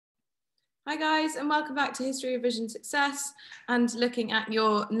Hi guys, and welcome back to History Revision Success and looking at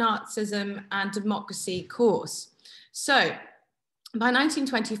your Nazism and democracy course. So, by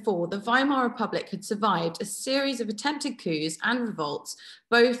 1924, the Weimar Republic had survived a series of attempted coups and revolts,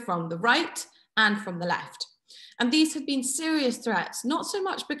 both from the right and from the left. And these had been serious threats, not so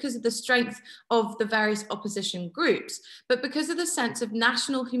much because of the strength of the various opposition groups, but because of the sense of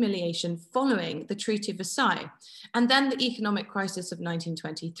national humiliation following the Treaty of Versailles, and then the economic crisis of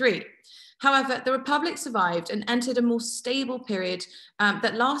 1923. However, the Republic survived and entered a more stable period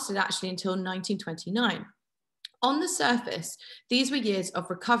that lasted actually until 1929. On the surface, these were years of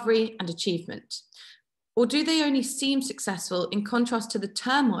recovery and achievement. Or do they only seem successful in contrast to the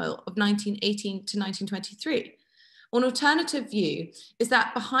turmoil of 1918 to 1923? An alternative view is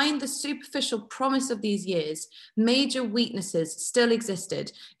that behind the superficial promise of these years, major weaknesses still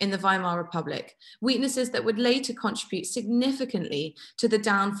existed in the Weimar Republic, weaknesses that would later contribute significantly to the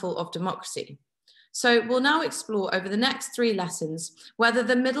downfall of democracy. So we'll now explore over the next 3 lessons whether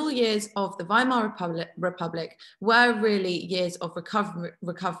the middle years of the Weimar Republic were really years of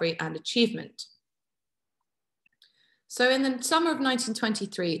recovery and achievement. So in the summer of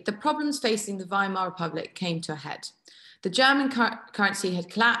 1923, the problems facing the Weimar Republic came to a head. The German currency had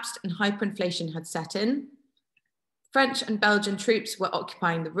collapsed and hyperinflation had set in. French and Belgian troops were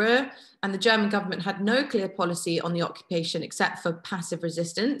occupying the Ruhr, and the German government had no clear policy on the occupation except for passive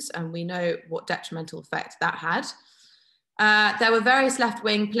resistance, and we know what detrimental effect that had. There were various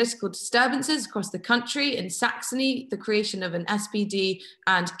left-wing political disturbances across the country. In Saxony, the creation of an SPD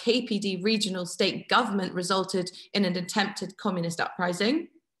and KPD regional state government resulted in an attempted communist uprising.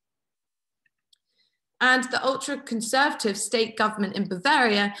 And the ultra-conservative state government in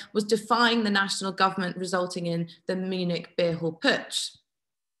Bavaria was defying the national government, resulting in the Munich beer hall putsch.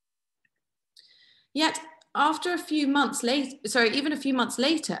 Yet, after a few months later, even a few months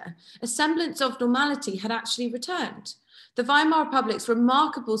later, a semblance of normality had actually returned. The Weimar Republic's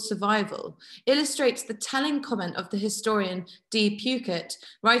remarkable survival illustrates the telling comment of the historian D. Puckett,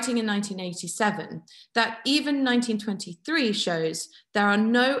 writing in 1987, that even 1923 shows there are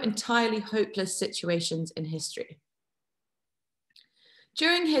no entirely hopeless situations in history.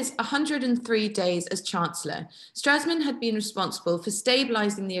 During his 103 days as Chancellor, Stresemann had been responsible for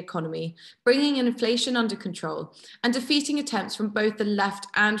stabilising the economy, bringing inflation under control, and defeating attempts from both the left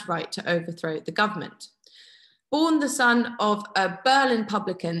and right to overthrow the government. Born the son of a Berlin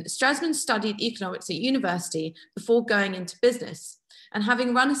publican, Stresemann studied economics at university before going into business. And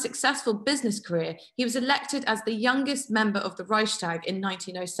having run a successful business career, he was elected as the youngest member of the Reichstag in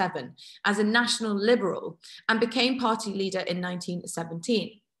 1907 as a national liberal and became party leader in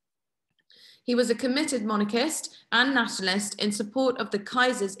 1917. He was a committed monarchist and nationalist in support of the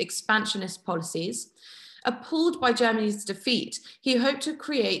Kaiser's expansionist policies. Appalled by Germany's defeat, he hoped to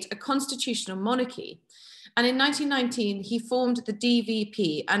create a constitutional monarchy. And in 1919, he formed the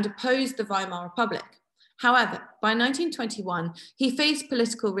DVP and opposed the Weimar Republic. However, by 1921, he faced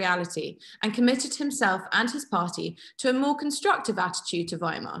political reality and committed himself and his party to a more constructive attitude to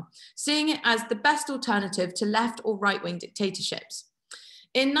Weimar, seeing it as the best alternative to left or right-wing dictatorships.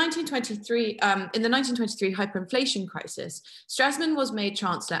 In the 1923 hyperinflation crisis, Stresemann was made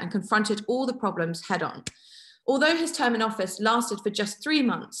chancellor and confronted all the problems head-on. Although his term in office lasted for just 3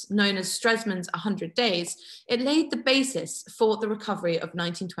 months, known as Stresemann's 100 days, it laid the basis for the recovery of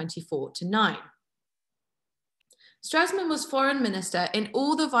 1924 to 9. Stresemann was foreign minister in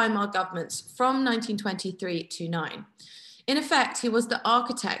all the Weimar governments from 1923 to 9. In effect, he was the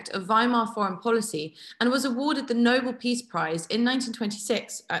architect of Weimar foreign policy and was awarded the Nobel Peace Prize in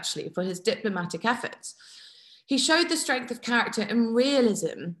 1926, actually, for his diplomatic efforts. He showed the strength of character and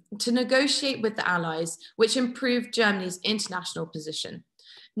realism to negotiate with the Allies, which improved Germany's international position.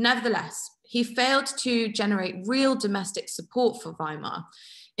 Nevertheless, he failed to generate real domestic support for Weimar.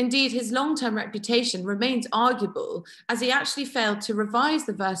 Indeed, his long-term reputation remains arguable, as he actually failed to revise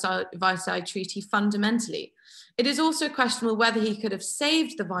the Versailles Treaty fundamentally. It is also questionable whether he could have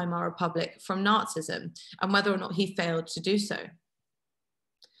saved the Weimar Republic from Nazism and whether or not he failed to do so.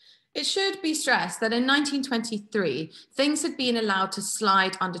 It should be stressed that in 1923, things had been allowed to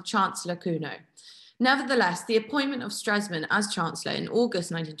slide under Chancellor Kuno. Nevertheless, the appointment of Stresemann as Chancellor in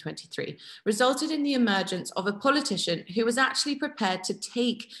August 1923 resulted in the emergence of a politician who was actually prepared to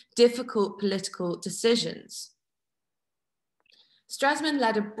take difficult political decisions. Stresemann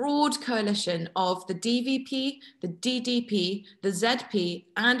led a broad coalition of the DVP, the DDP, the ZP,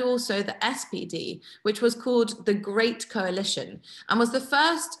 and also the SPD, which was called the Great Coalition, and was the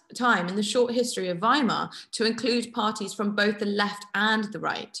first time in the short history of Weimar to include parties from both the left and the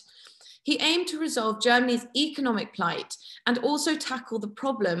right. He aimed to resolve Germany's economic plight and also tackle the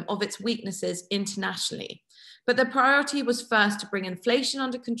problem of its weaknesses internationally. But the priority was first to bring inflation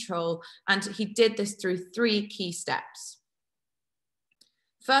under control, and he did this through 3 key steps.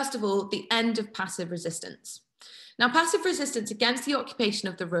 First of all, the end of passive resistance. Now, passive resistance against the occupation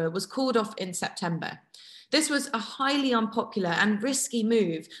of the Ruhr was called off in September. This was a highly unpopular and risky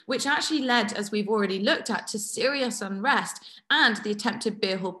move, which actually led, as we've already looked at, to serious unrest and the attempted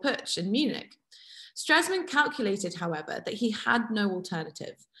beer hall putsch in Munich. Stresemann calculated, however, that he had no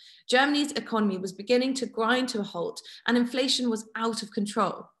alternative. Germany's economy was beginning to grind to a halt and inflation was out of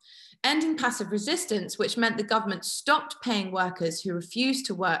control. Ending passive resistance, which meant the government stopped paying workers who refused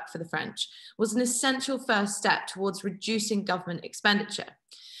to work for the French, was an essential first step towards reducing government expenditure.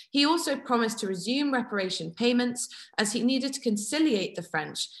 He also promised to resume reparation payments, as he needed to conciliate the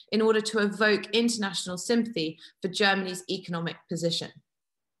French in order to evoke international sympathy for Germany's economic position.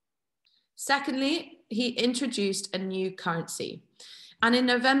 Secondly, he introduced a new currency. And in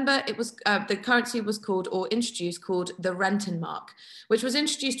November, the currency was called the Rentenmark, which was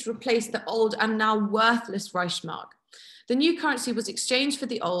introduced to replace the old and now worthless Reichsmark. The new currency was exchanged for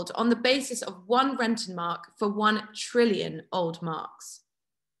the old on the basis of 1 Rentenmark for 1 trillion old marks.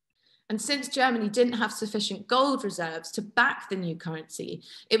 And since Germany didn't have sufficient gold reserves to back the new currency,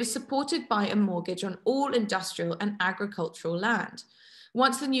 it was supported by a mortgage on all industrial and agricultural land.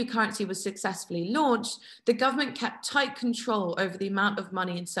 Once the new currency was successfully launched, the government kept tight control over the amount of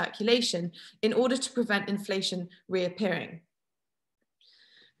money in circulation in order to prevent inflation reappearing.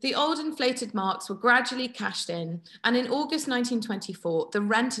 The old inflated marks were gradually cashed in, and in August 1924, the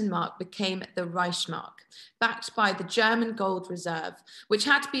Rentenmark became the Reichsmark, backed by the German gold reserve, which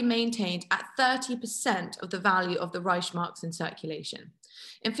had to be maintained at 30% of the value of the Reichsmarks in circulation.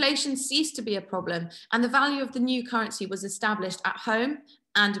 Inflation ceased to be a problem, and the value of the new currency was established at home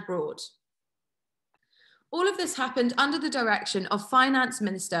and abroad. All of this happened under the direction of Finance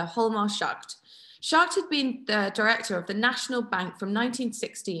Minister Hjalmar Schacht. Schacht had been the director of the National Bank from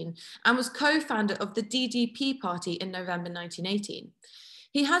 1916 and was co-founder of the DDP party in November 1918.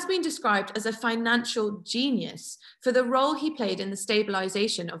 He has been described as a financial genius for the role he played in the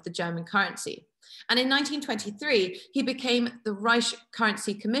stabilisation of the German currency. And in 1923, he became the Reich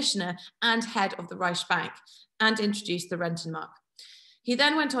Currency Commissioner and head of the Reichsbank and introduced the Rentenmark. He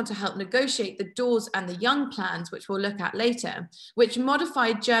then went on to help negotiate the Dawes and the Young plans, which we'll look at later, which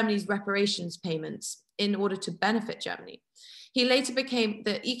modified Germany's reparations payments in order to benefit Germany. He later became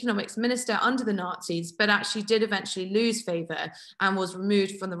the economics minister under the Nazis, but actually did eventually lose favour and was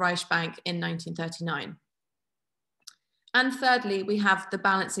removed from the Reichsbank in 1939. And thirdly, we have the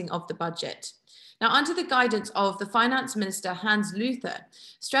balancing of the budget. Now, under the guidance of the finance minister, Hans Luther,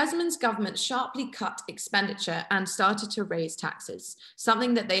 Stresemann's government sharply cut expenditure and started to raise taxes,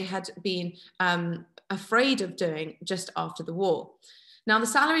 something that they had been afraid of doing just after the war. Now, the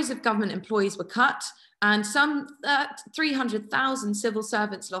salaries of government employees were cut, and some 300,000 civil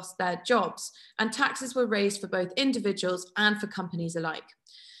servants lost their jobs, and taxes were raised for both individuals and for companies alike.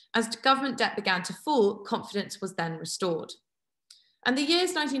 As government debt began to fall, confidence was then restored. And the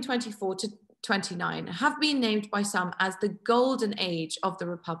years 1924 to 29 have been named by some as the golden age of the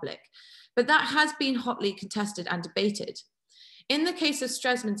Republic, but that has been hotly contested and debated. In the case of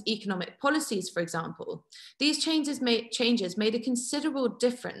Stresemann's economic policies, for example, these changes made a considerable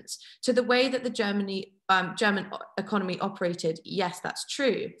difference to the way that the German economy operated. Yes, that's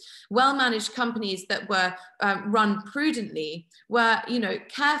true. Well-managed companies that were run prudently were,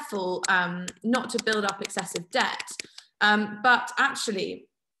 careful not to build up excessive debt. But actually,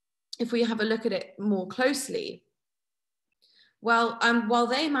 if we have a look at it more closely, while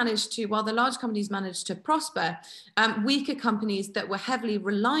the large companies managed to prosper, weaker companies that were heavily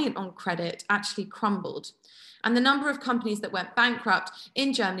reliant on credit actually crumbled. And the number of companies that went bankrupt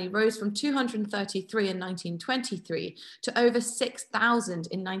in Germany rose from 233 in 1923 to over 6,000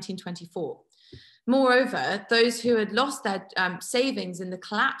 in 1924. Moreover, those who had lost their savings in the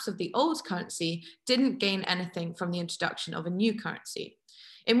collapse of the old currency didn't gain anything from the introduction of a new currency.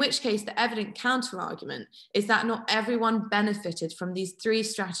 In which case, the evident counter-argument is that not everyone benefited from these 3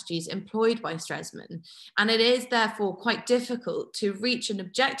 strategies employed by Stresemann, and it is therefore quite difficult to reach an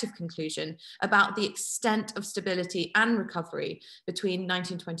objective conclusion about the extent of stability and recovery between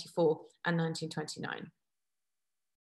 1924 and 1929.